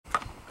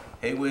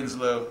Hey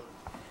Winslow,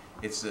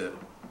 it's a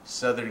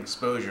Southern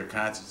Exposure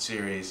concert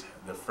series.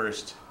 The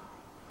first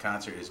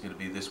concert is going to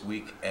be this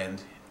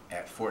weekend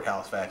at Fort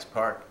Halifax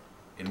Park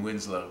in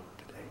Winslow.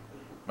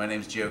 My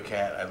name's Joe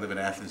Cat. I live in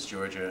Athens,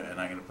 Georgia, and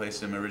I'm going to play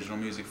some original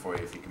music for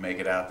you. If you can make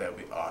it out, that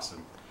would be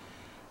awesome.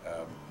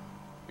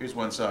 Here's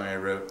one song I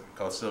wrote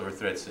called Silver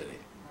Thread City.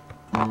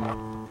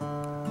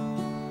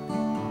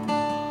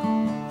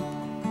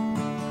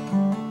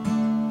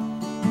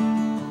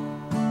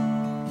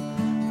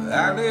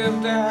 I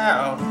lived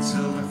out in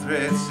Silver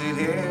Thread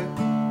City,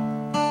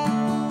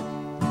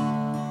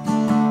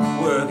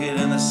 working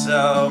in the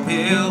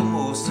sawmill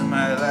most of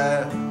my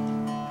life.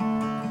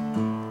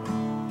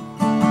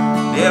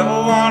 Never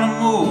want to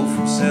move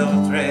from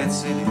Silver Thread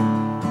City.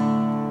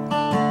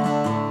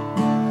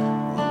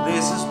 Well,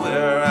 this is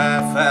where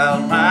I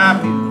found my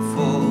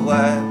beautiful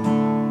wife.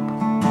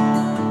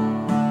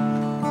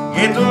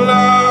 Get the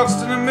logs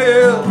to the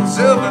mill in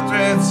Silver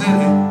Thread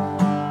City.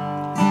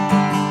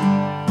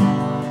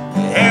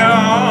 Head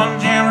on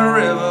down the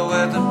river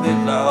with a big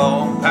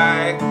long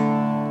pike.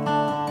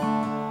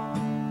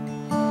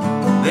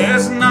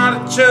 There's not a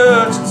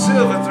church in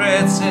Silver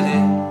Thread City,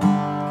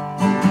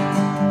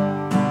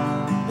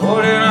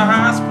 or in a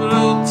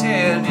hospital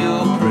tent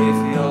you'll pray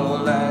for your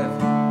life.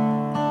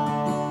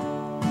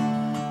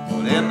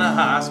 Or in the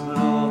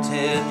hospital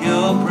tent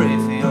you'll pray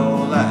for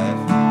your life.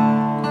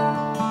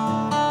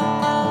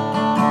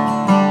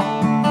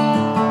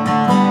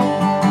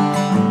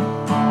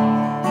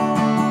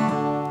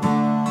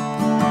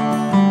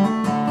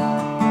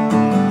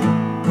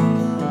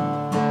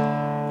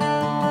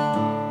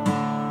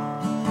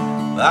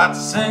 Lots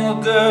of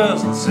single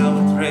girls in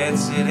Silver Thread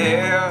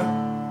City.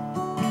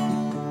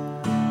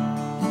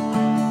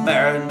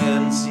 Married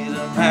men see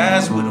them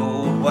as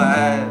widowed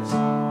wives.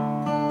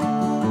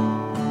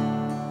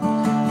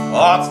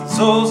 Hearts and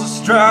souls are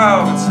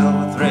strong in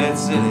Silver Thread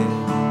City.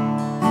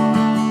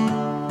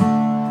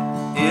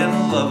 In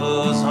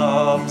lovers'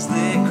 arms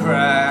they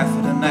cry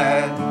for the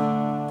night.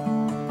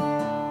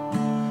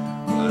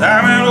 Well,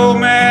 I'm an old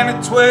man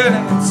at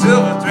 20 in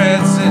Silver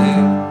Thread City.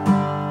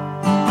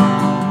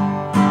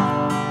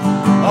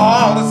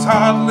 All this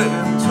hard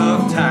living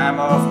took time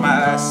off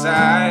my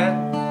side.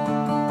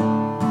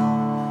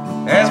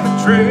 As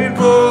my train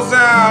pulls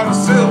out of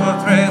Silver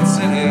Thread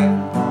City,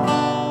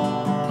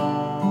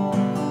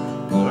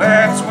 well,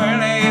 at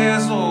 20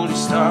 years old you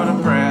start a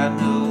brand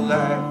new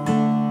life.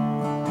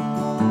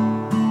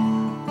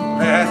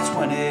 Well, at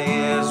 20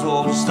 years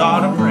old you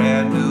start a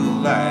brand new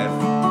life.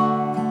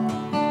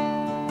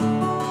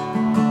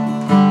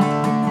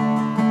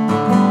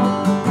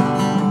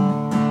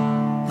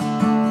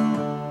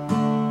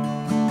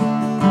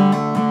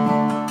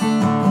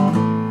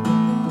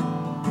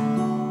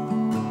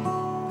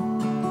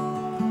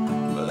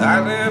 I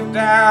lived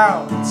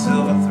out in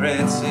Silver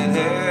Thread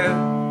City,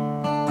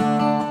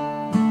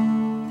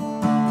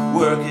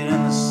 working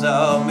in the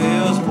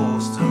sawmills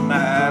most of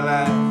my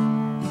life.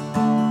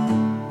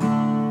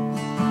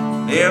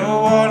 Never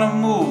want to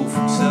move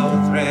from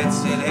Silver Thread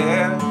City.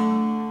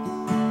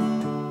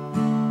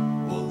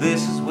 Well,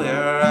 this is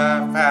where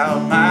I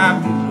found my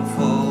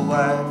beautiful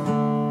wife.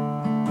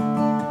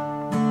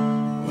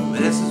 Well,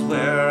 this is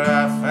where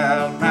I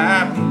found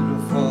my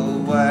beautiful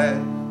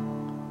wife.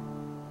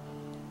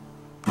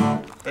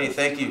 Hey,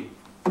 thank you.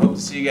 Hope to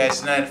see you guys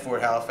tonight at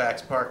Fort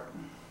Halifax Park.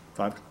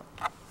 5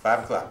 o'clock.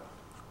 5 o'clock.